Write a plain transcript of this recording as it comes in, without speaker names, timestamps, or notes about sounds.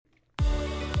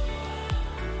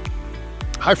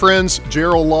Hi friends,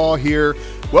 Gerald Law here.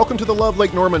 Welcome to the Love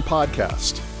Lake Norman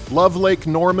podcast. Love Lake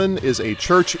Norman is a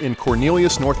church in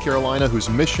Cornelius, North Carolina, whose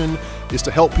mission is to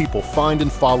help people find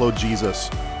and follow Jesus.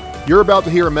 You're about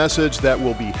to hear a message that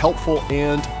will be helpful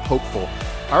and hopeful.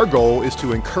 Our goal is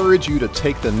to encourage you to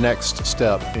take the next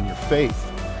step in your faith.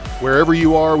 Wherever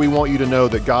you are, we want you to know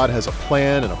that God has a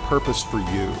plan and a purpose for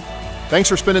you. Thanks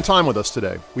for spending time with us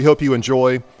today. We hope you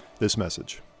enjoy this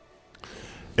message.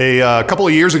 A couple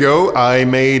of years ago, I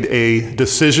made a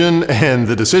decision, and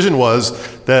the decision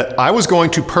was that I was going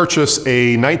to purchase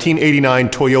a 1989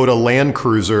 Toyota Land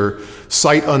Cruiser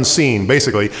sight unseen.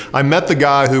 Basically, I met the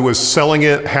guy who was selling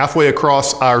it halfway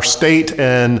across our state,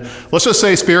 and let's just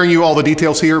say, sparing you all the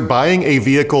details here, buying a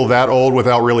vehicle that old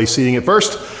without really seeing it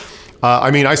first.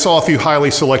 I saw a few highly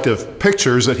selective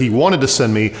pictures that he wanted to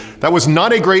send me. That was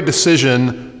not a great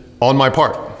decision on my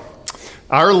part.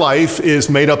 Our life is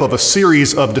made up of a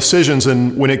series of decisions,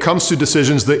 and when it comes to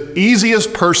decisions, the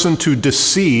easiest person to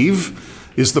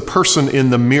deceive is the person in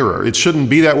the mirror. It shouldn't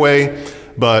be that way,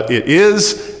 but it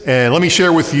is, and let me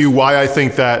share with you why I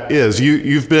think that is.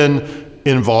 You've been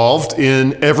involved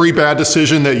in every bad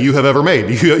decision that you have ever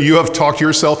made. You have talked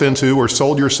yourself into or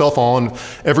sold yourself on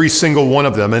every single one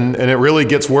of them, and it really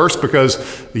gets worse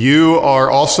because you are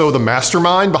also the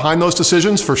mastermind behind those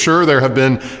decisions. For sure, there have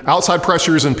been outside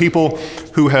pressures and people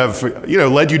who have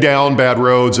led you down bad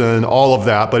roads and all of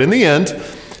that, but in the end,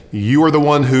 you are the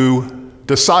one who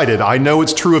decided. I know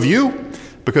it's true of you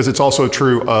because it's also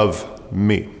true of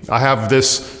me. I have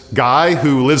this guy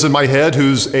who lives in my head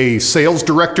who's a sales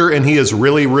director, and he is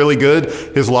really, really good.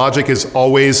 His logic is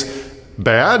always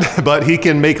bad, but he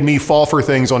can make me fall for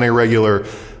things on a regular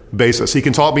basis. He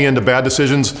can talk me into bad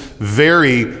decisions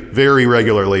very, very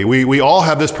regularly. We all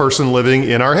have this person living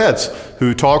in our heads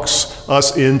who talks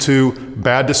us into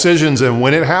bad decisions, and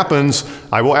when it happens,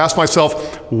 I will ask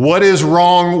myself, what is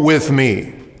wrong with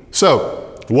me?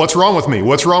 So, what's wrong with me?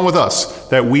 What's wrong with us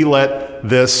that we let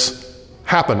this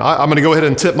happen? I'm going to go ahead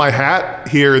and tip my hat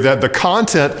here that the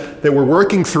content that we're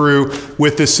working through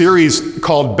with this series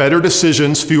called Better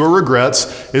Decisions, Fewer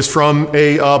Regrets is from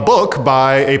a book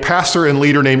by a pastor and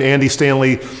leader named Andy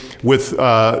Stanley with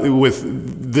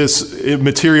this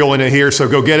material in it here. So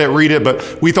go get it, read it.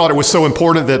 But we thought it was so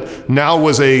important that now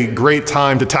was a great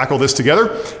time to tackle this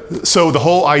together. So the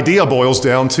whole idea boils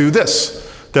down to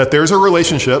this, that there's a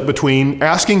relationship between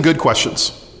asking good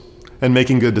questions and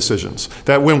making good decisions.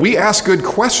 That when we ask good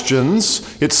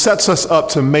questions, it sets us up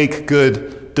to make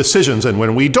good decisions. And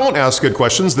when we don't ask good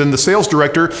questions, then the sales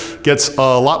director gets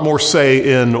a lot more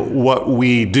say in what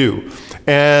we do.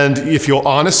 And if you'll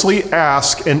honestly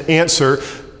ask and answer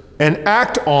and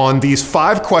act on these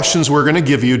 5 questions we're going to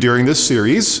give you during this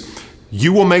series,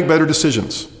 you will make better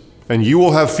decisions and you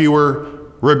will have fewer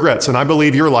regrets. And I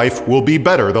believe your life will be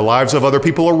better. The lives of other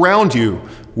people around you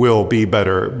will be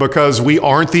better because we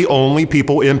aren't the only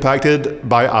people impacted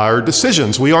by our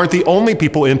decisions. We aren't the only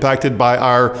people impacted by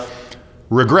our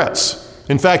regrets.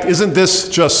 In fact, isn't this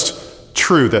just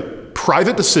true that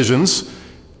private decisions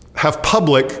have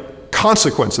public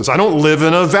consequences? I don't live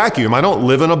in a vacuum. I don't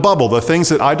live in a bubble. The things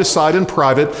that I decide in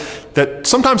private that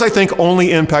sometimes I think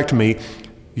only impact me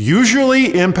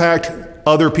usually impact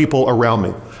other people around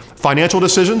me. Financial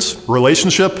decisions,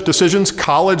 relationship decisions,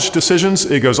 college decisions,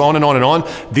 it goes on and on and on.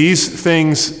 These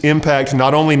things impact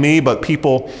not only me, but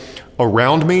people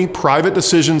around me. Private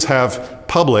decisions have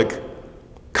public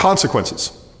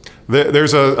consequences.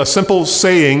 There's a simple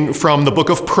saying from the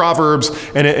book of Proverbs,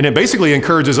 and it basically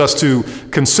encourages us to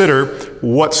consider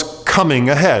what's coming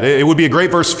ahead. It would be a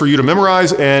great verse for you to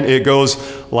memorize, and it goes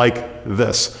like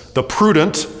this. The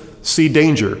prudent see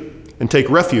danger and take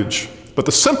refuge, but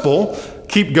the simple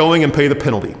keep going and pay the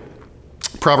penalty.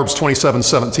 Proverbs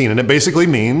 27:17, and it basically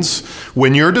means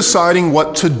when you're deciding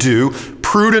what to do,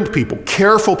 prudent people,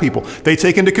 careful people, they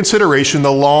take into consideration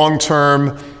the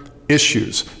long-term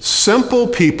issues. Simple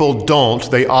people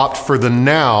don't. They opt for the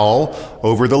now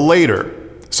over the later.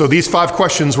 So these 5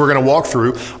 questions we're going to walk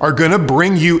through are going to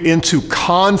bring you into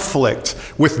conflict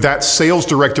with that sales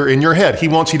director in your head. He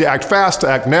wants you to act fast, to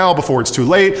act now before it's too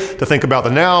late, to think about the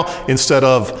now instead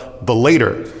of the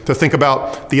later, to think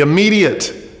about the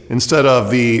immediate instead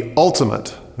of the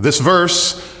ultimate. This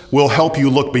verse will help you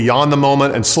look beyond the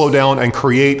moment and slow down and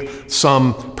create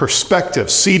some perspective.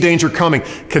 See danger coming.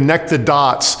 Connect the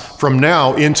dots from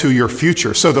now into your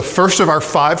future. So the first of our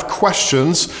 5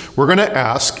 questions we're going to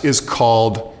ask is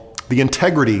called the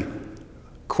integrity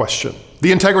question.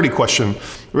 The integrity question.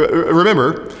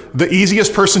 Remember, the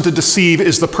easiest person to deceive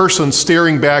is the person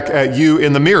staring back at you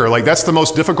in the mirror. Like, that's the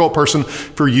most difficult person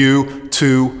for you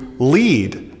to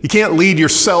lead. You can't lead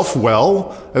yourself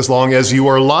well as long as you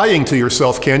are lying to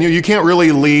yourself, can you? You can't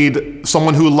really lead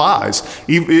someone who lies,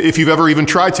 if you've ever even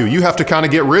tried to. You have to kind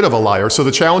of get rid of a liar. So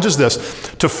the challenge is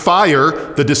this: to fire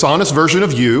the dishonest version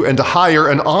of you and to hire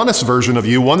an honest version of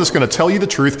you, one that's going to tell you the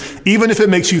truth, even if it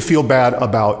makes you feel bad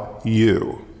about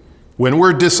you. When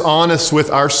we're dishonest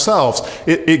with ourselves,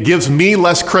 it gives me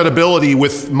less credibility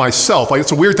with myself. Like,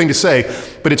 it's a weird thing to say,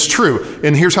 but it's true.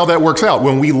 And here's how that works out.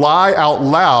 When we lie out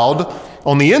loud,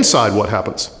 on the inside, what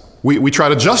happens? We try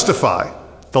to justify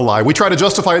the lie. We try to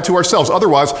justify it to ourselves.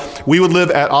 Otherwise, we would live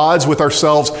at odds with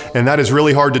ourselves, and that is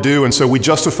really hard to do. And so we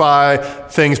justify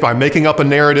things by making up a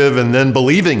narrative and then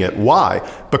believing it. Why?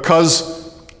 Because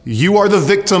you are the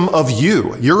victim of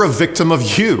you. You're a victim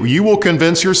of you. You will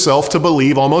convince yourself to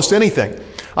believe almost anything.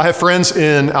 I have friends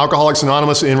in Alcoholics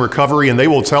Anonymous in recovery, and they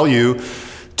will tell you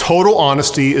total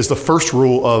honesty is the first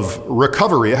rule of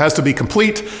recovery. It has to be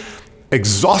complete,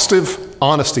 exhaustive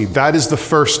honesty. That is the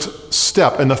first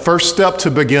step. And the first step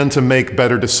to begin to make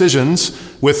better decisions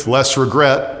with less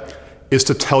regret is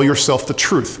to tell yourself the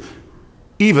truth,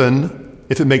 even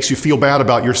if it makes you feel bad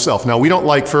about yourself. Now, we don't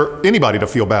like for anybody to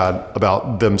feel bad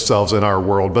about themselves in our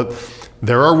world, but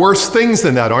there are worse things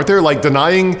than that, aren't there? Like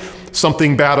denying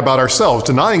something bad about ourselves.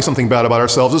 Denying something bad about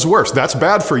ourselves is worse. That's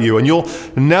bad for you, and you'll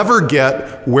never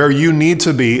get where you need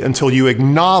to be until you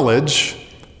acknowledge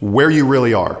where you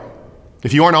really are.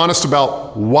 If you aren't honest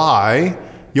about why,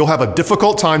 you'll have a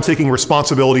difficult time taking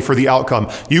responsibility for the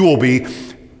outcome. You will be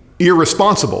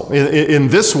irresponsible. In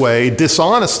this way,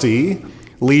 dishonesty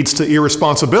leads to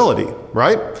irresponsibility,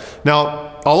 right?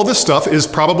 Now, all of this stuff is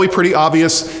probably pretty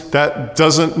obvious. That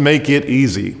doesn't make it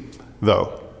easy,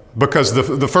 though, because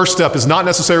the first step is not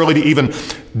necessarily to even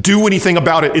do anything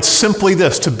about it. It's simply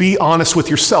this: to be honest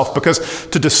with yourself, because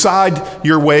to decide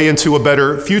your way into a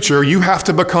better future, you have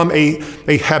to become a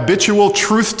habitual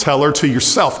truth teller to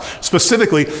yourself,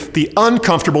 specifically the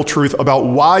uncomfortable truth about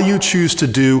why you choose to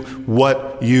do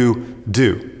what you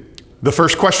do. The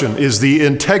first question is the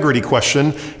integrity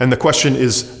question, and the question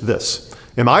is this: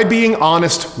 am I being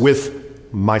honest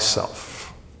with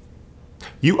myself?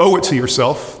 You owe it to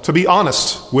yourself to be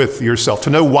honest with yourself, to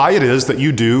know why it is that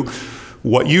you do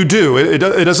what you do. It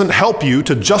doesn't help you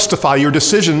to justify your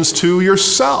decisions to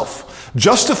yourself.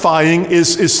 Justifying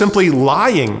is simply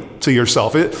lying to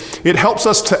yourself. It helps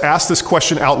us to ask this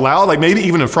question out loud, like maybe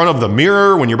even in front of the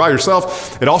mirror when you're by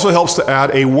yourself. It also helps to add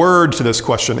a word to this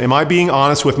question. Am I being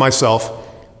honest with myself?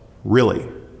 Really?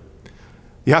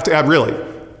 You have to add really,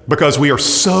 because we are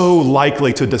so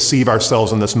likely to deceive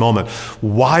ourselves in this moment.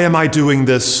 Why am I doing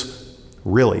this?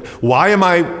 Really? Why am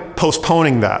I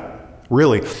postponing that?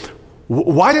 Really?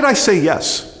 Why did I say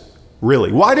yes?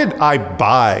 Really? Why did I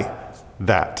buy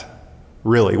that?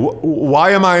 Really?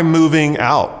 Why am I moving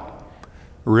out?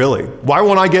 Really? Why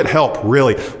won't I get help?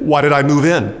 Really? Why did I move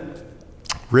in?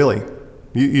 Really?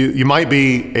 You might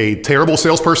be a terrible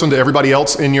salesperson to everybody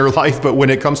else in your life, but when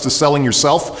it comes to selling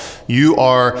yourself, you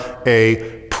are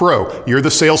a pro. You're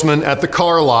the salesman at the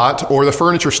car lot or the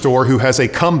furniture store who has a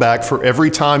comeback for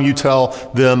every time you tell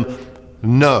them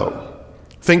no.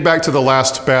 Think back to the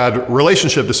last bad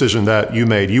relationship decision that you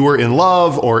made. You were in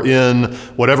love or in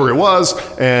whatever it was,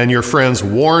 and your friends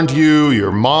warned you,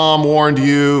 your mom warned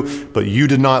you, but you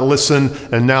did not listen.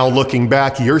 And now looking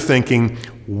back, you're thinking,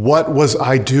 what was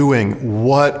I doing?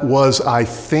 What was I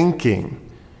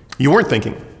thinking? You weren't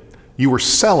thinking. You were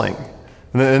selling.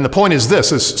 And the point is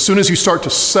this: as soon as you start to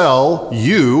sell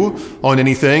you on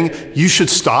anything, you should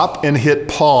stop and hit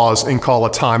pause and call a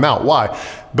timeout. Why?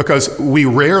 Because we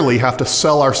rarely have to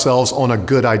sell ourselves on a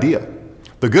good idea.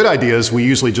 The good ideas we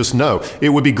usually just know. It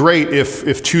would be great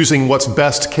if choosing what's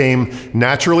best came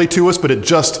naturally to us, but it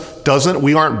just doesn't.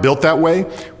 We aren't built that way.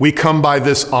 We come by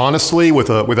this honestly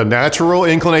with a natural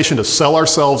inclination to sell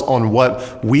ourselves on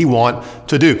what we want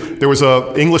to do. There was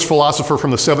an English philosopher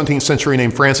from the 17th century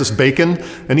named Francis Bacon,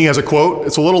 and he has a quote.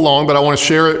 It's a little long, but I want to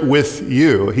share it with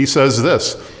you. He says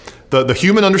this: the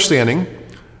human understanding,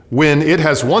 when it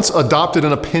has once adopted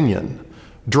an opinion,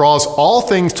 draws all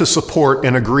things to support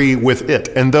and agree with it.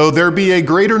 And though there be a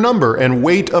greater number and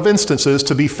weight of instances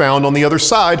to be found on the other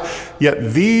side,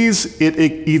 yet these it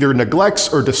either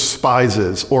neglects or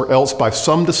despises, or else by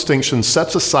some distinction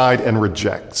sets aside and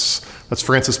rejects. That's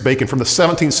Francis Bacon from the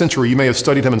 17th century. You may have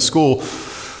studied him in school.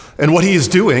 And what he is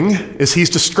doing is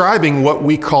he's describing what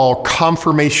we call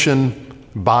confirmation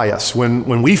bias.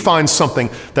 When we find something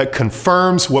that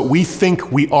confirms what we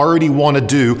think we already want to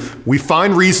do, we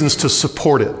find reasons to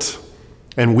support it,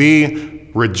 and we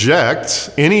reject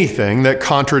anything that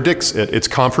contradicts it. It's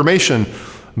confirmation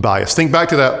bias. Think back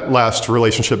to that last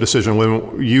relationship decision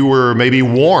when you were maybe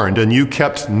warned and you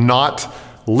kept not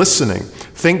listening.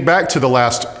 Think back to the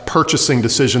last purchasing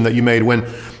decision that you made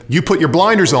when you put your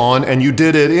blinders on and you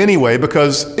did it anyway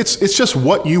because it's just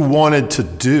what you wanted to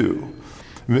do.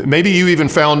 Maybe you even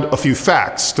found a few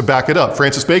facts to back it up.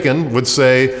 Francis Bacon would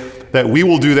say that we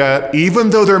will do that even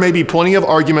though there may be plenty of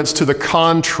arguments to the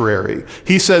contrary.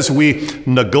 He says we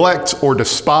neglect or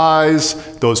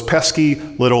despise those pesky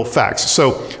little facts.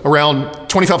 So around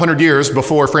 2,500 years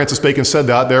before Francis Bacon said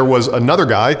that, there was another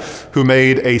guy who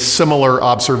made a similar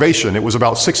observation. It was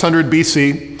about 600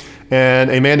 BC,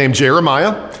 and a man named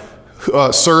Jeremiah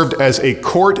served as a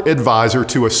court advisor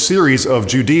to a series of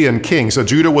Judean kings. So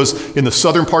Judah was in the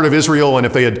southern part of Israel, and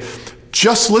if they had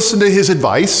just listened to his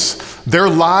advice, their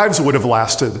lives would have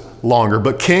lasted longer.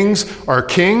 But kings are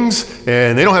kings,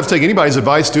 and they don't have to take anybody's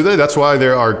advice, do they? That's why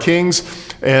there are kings.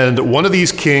 And one of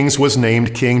these kings was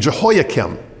named King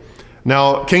Jehoiakim.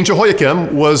 Now, King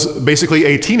Jehoiakim was basically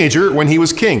a teenager when he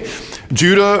was king.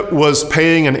 Judah was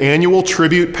paying an annual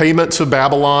tribute payment to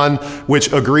Babylon,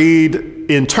 which agreed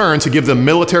in turn to give them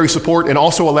military support and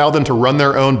also allow them to run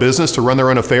their own business, to run their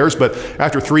own affairs. But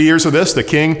after 3 years of this, the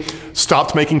king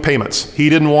stopped making payments. He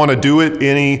didn't want to do it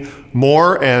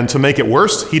anymore, and to make it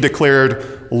worse, he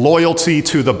declared loyalty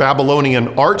to the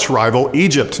Babylonian arch rival,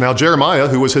 Egypt. Now, Jeremiah,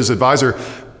 who was his advisor,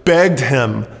 begged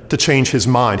him to change his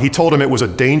mind. He told him it was a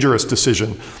dangerous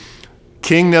decision.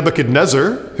 King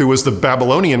Nebuchadnezzar, who was the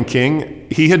Babylonian king,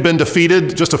 he had been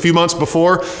defeated just a few months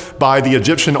before by the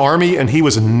Egyptian army, and he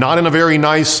was not in a very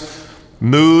nice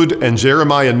mood, and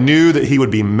Jeremiah knew that he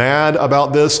would be mad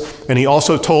about this. And he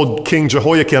also told King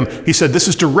Jehoiakim, he said, this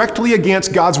is directly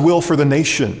against God's will for the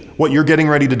nation, what you're getting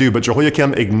ready to do. But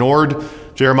Jehoiakim ignored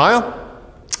Jeremiah.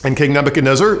 And King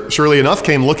Nebuchadnezzar, surely enough,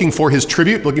 came looking for his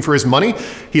tribute, looking for his money.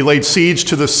 He laid siege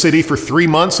to the city for 3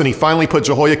 months, and he finally put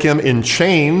Jehoiakim in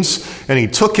chains, and he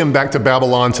took him back to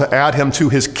Babylon to add him to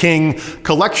his king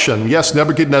collection. Yes,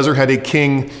 Nebuchadnezzar had a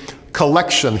king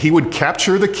collection. He would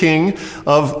capture the king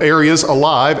of areas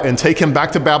alive and take him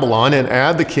back to Babylon and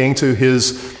add the king to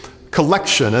his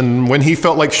collection. And when he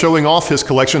felt like showing off his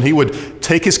collection, he would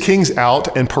take his kings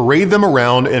out and parade them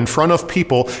around in front of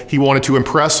people. He wanted to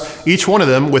impress each one of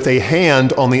them with a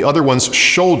hand on the other one's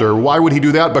shoulder. Why would he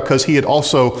do that? Because he had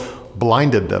also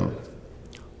blinded them.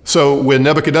 So when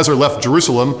Nebuchadnezzar left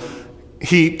Jerusalem,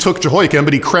 he took Jehoiakim,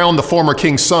 but he crowned the former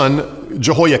king's son,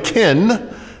 Jehoiakim,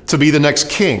 to be the next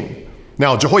king.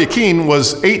 Now, Jehoiakim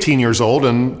was 18 years old,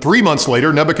 and 3 months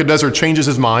later, Nebuchadnezzar changes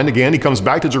his mind again. He comes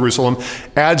back to Jerusalem,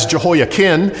 adds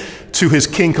Jehoiakim to his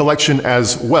king collection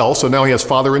as well. So now he has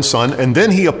father and son. And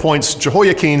then he appoints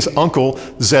Jehoiakim's uncle,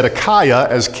 Zedekiah,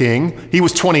 as king. He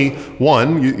was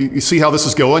 21. You see how this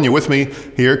is going? You with me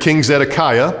here? King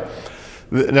Zedekiah.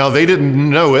 Now, they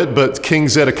didn't know it, but King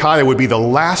Zedekiah would be the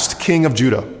last king of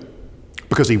Judah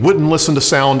because he wouldn't listen to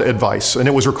sound advice. And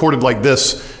it was recorded like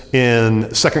this in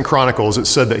 2 Chronicles. It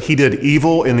said that he did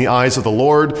evil in the eyes of the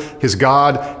Lord, his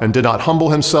God, and did not humble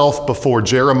himself before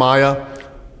Jeremiah,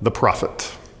 the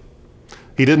prophet.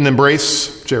 He didn't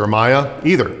embrace Jeremiah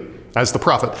either as the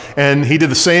prophet. And he did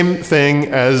the same thing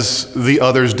as the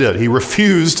others did. He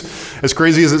refused, as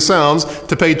crazy as it sounds,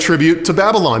 to pay tribute to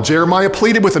Babylon. Jeremiah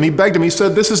pleaded with him. He begged him. He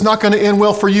said, this is not going to end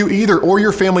well for you either, or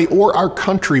your family, or our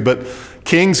country. But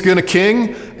king's gonna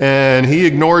king, and he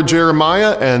ignored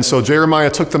Jeremiah, and so Jeremiah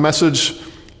took the message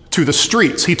to the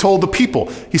streets. He told the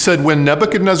people, he said, when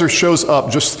Nebuchadnezzar shows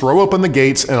up, just throw open the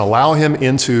gates and allow him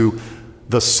into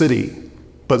the city.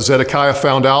 But Zedekiah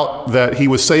found out that he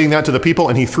was saying that to the people,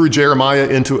 and he threw Jeremiah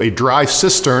into a dry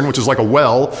cistern, which is like a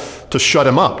well, to shut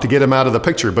him up, to get him out of the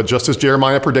picture. But just as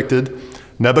Jeremiah predicted,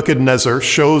 Nebuchadnezzar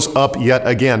shows up yet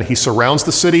again. He surrounds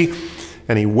the city,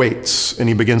 and he waits, and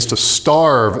he begins to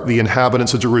starve the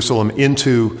inhabitants of Jerusalem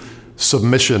into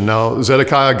submission. Now,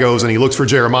 Zedekiah goes and he looks for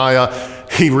Jeremiah.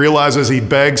 He realizes, he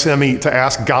begs him to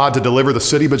ask God to deliver the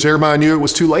city, but Jeremiah knew it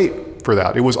was too late for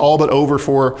that. It was all but over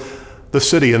for the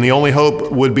city, and the only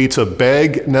hope would be to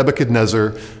beg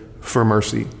Nebuchadnezzar for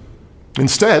mercy.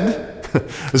 Instead,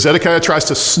 Zedekiah tries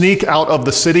to sneak out of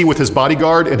the city with his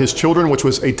bodyguard and his children, which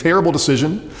was a terrible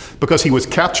decision because he was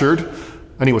captured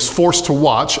and he was forced to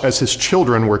watch as his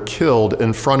children were killed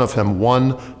in front of him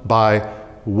one by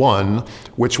one,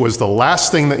 which was the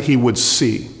last thing that he would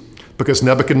see because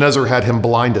Nebuchadnezzar had him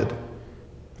blinded,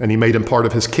 and he made him part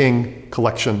of his king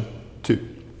collection too.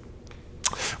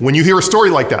 When you hear a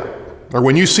story like that, or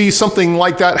when you see something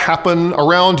like that happen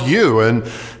around you, and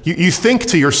you think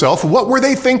to yourself, what were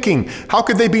they thinking? How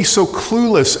could they be so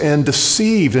clueless and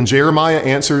deceived? And Jeremiah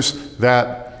answers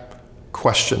that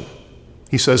question.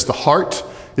 He says, the heart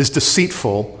is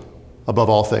deceitful above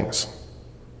all things.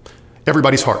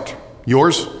 Everybody's heart,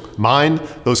 yours Mine,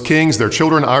 those kings, their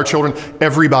children, our children,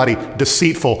 everybody,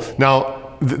 deceitful.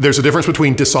 Now, there's a difference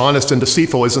between dishonest and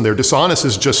deceitful, isn't there? Dishonest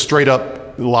is just straight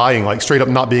up lying, like straight up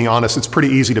not being honest. It's pretty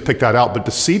easy to pick that out, but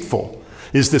deceitful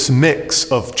is this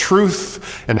mix of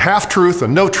truth and half-truth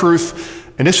and no truth,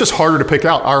 and it's just harder to pick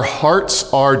out. Our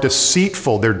hearts are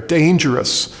deceitful. They're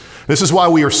dangerous. This is why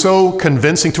we are so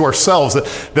convincing to ourselves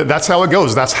that that's how it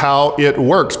goes. That's how it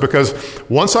works, because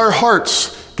once our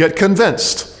hearts get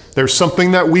convinced there's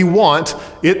something that we want,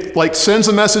 it like sends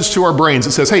a message to our brains.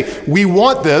 It says, hey, we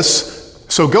want this,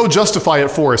 so go justify it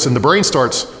for us. And the brain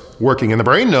starts working, and the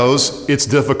brain knows it's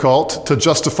difficult to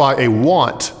justify a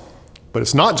want, but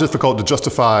it's not difficult to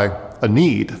justify a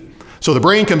need. So the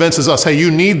brain convinces us, hey, you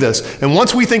need this. And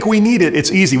once we think we need it, it's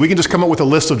easy. We can just come up with a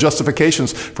list of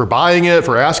justifications for buying it,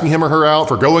 for asking him or her out,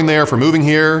 for going there, for moving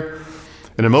here.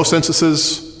 And in most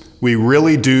instances, we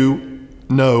really do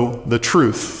know the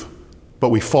truth, but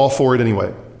we fall for it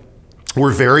anyway.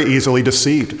 We're very easily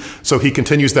deceived. So he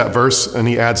continues that verse and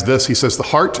he adds this. He says, the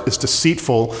heart is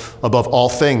deceitful above all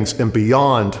things and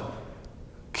beyond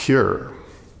cure.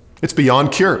 It's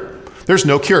beyond cure. There's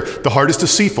no cure. The heart is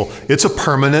deceitful. It's a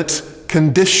permanent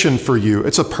condition for you.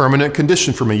 It's a permanent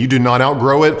condition for me. You do not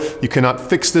outgrow it. You cannot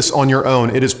fix this on your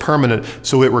own. It is permanent.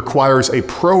 So it requires a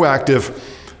proactive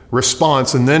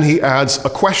response. And then he adds a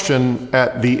question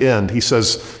at the end. He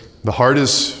says, the heart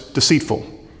is deceitful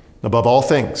above all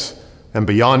things and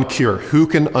beyond cure. Who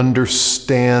can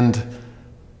understand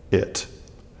it?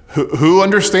 Who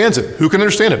understands it? Who can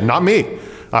understand it? Not me.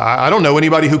 I don't know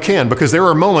anybody who can, because there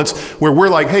are moments where we're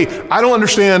like, hey, I don't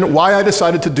understand why I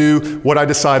decided to do what I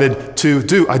decided to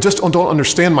do. I just don't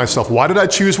understand myself. Why did I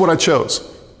choose what I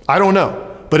chose? I don't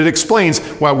know. But it explains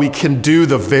why we can do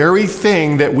the very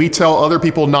thing that we tell other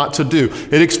people not to do.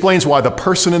 It explains why the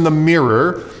person in the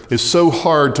mirror is so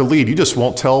hard to lead. You just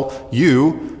won't tell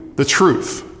you the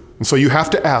truth. And so you have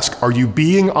to ask, are you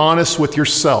being honest with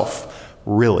yourself,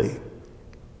 really?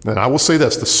 And I will say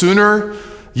this, the sooner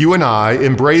you and I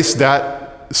embrace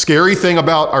that scary thing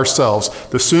about ourselves,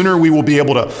 the sooner we will be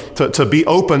able to be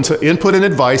open to input and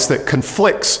advice that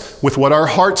conflicts with what our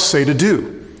hearts say to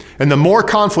do. And the more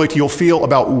conflict you'll feel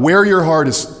about where your heart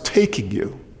is taking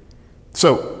you.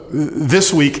 So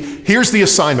this week, here's the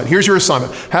assignment. Here's your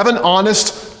assignment. Have an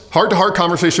honest heart-to-heart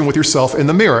conversation with yourself in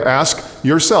the mirror. Ask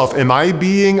yourself, am I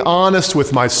being honest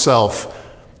with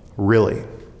myself, really?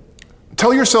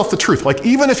 Tell yourself the truth. Like,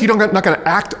 even if you're not going to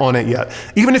act on it yet,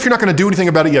 even if you're not going to do anything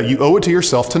about it yet, you owe it to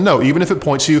yourself to know, even if it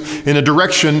points you in a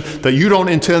direction that you don't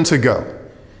intend to go.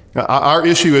 Our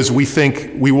issue is we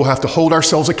think we will have to hold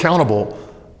ourselves accountable,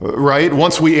 right?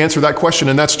 Once we answer that question,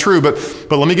 and that's true, but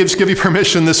let me just give you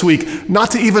permission this week not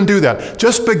to even do that.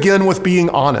 Just begin with being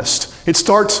honest. It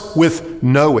starts with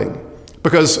knowing,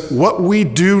 because what we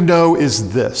do know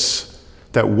is this,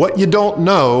 that what you don't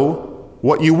know,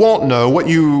 what you won't know, what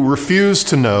you refuse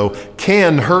to know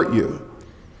can hurt you.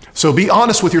 So be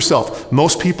honest with yourself.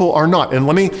 Most people are not. And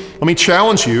let me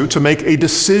challenge you to make a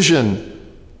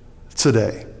decision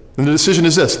today. And the decision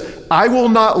is this: I will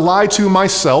not lie to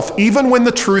myself even when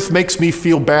the truth makes me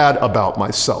feel bad about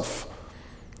myself.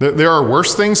 There are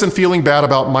worse things than feeling bad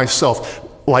about myself,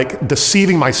 like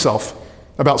deceiving myself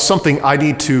about something I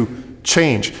need to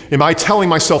change. Am I telling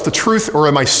myself the truth, or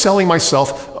am I selling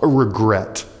myself a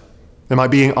regret? Am I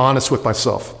being honest with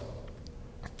myself?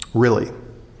 Really?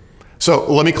 So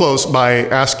let me close by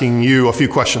asking you a few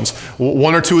questions.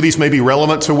 One or two of these may be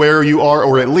relevant to where you are,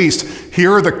 or at least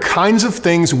here are the kinds of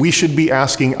things we should be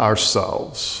asking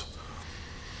ourselves.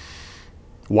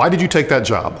 Why did you take that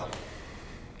job?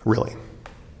 Really?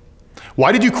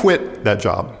 Why did you quit that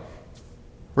job?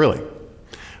 Really?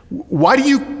 Why do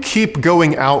you keep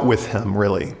going out with him?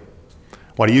 Really?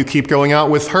 Why do you keep going out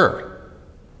with her?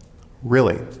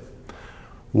 Really?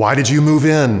 Why did you move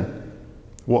in?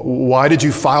 Why did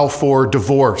you file for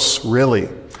divorce? Really?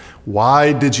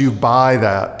 Why did you buy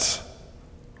that?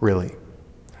 Really?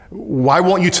 Why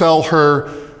won't you tell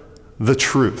her the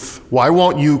truth? Why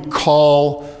won't you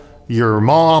call your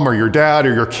mom or your dad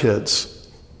or your kids?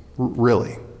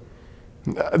 Really?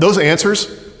 Those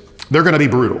answers, they're going to be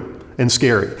brutal and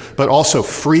scary, but also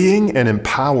freeing and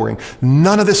empowering.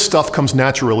 None of this stuff comes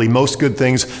naturally. Most good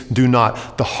things do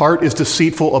not. The heart is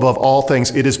deceitful above all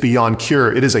things. It is beyond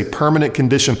cure. It is a permanent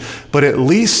condition, but at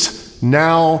least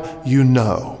now you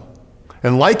know.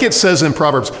 And like it says in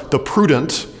Proverbs, the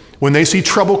prudent, when they see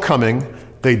trouble coming,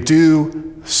 they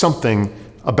do something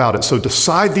about it. So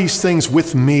decide these things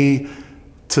with me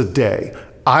today.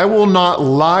 I will not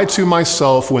lie to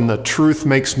myself when the truth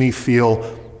makes me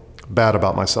feel bad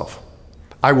about myself.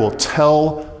 I will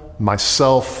tell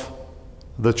myself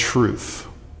the truth.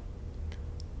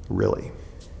 Really.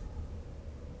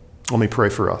 Let me pray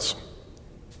for us.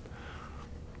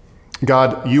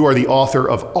 God, you are the author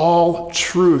of all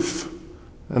truth,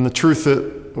 and the truth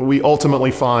that we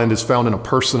ultimately find is found in the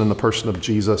person of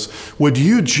Jesus. Would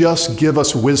you just give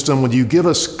us wisdom? Would you give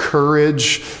us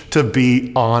courage to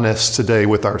be honest today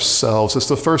with ourselves? It's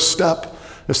the first step.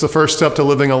 It's the first step to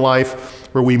living a life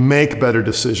where we make better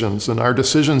decisions, and our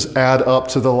decisions add up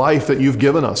to the life that you've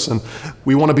given us. And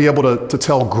we want to be able to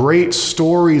tell great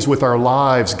stories with our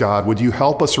lives, God. Would you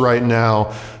help us right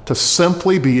now to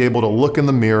simply be able to look in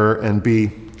the mirror and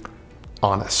be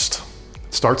honest?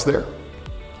 It starts there.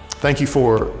 Thank you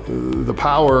for the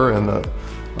power and the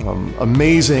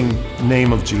amazing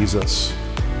name of Jesus.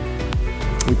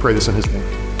 We pray this in his name.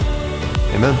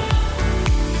 Amen.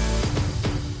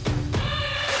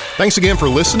 Thanks again for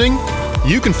listening.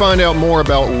 You can find out more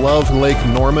about Love Lake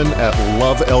Norman at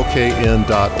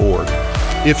lovelkn.org.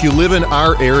 If you live in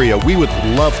our area, we would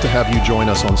love to have you join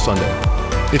us on Sunday.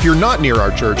 If you're not near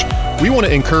our church, we want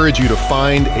to encourage you to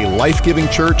find a life-giving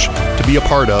church to be a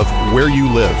part of where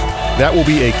you live. That will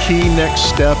be a key next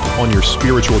step on your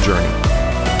spiritual journey.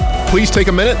 Please take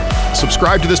a minute,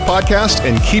 subscribe to this podcast,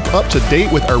 and keep up to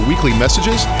date with our weekly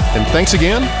messages. And thanks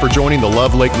again for joining the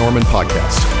Love Lake Norman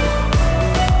podcast.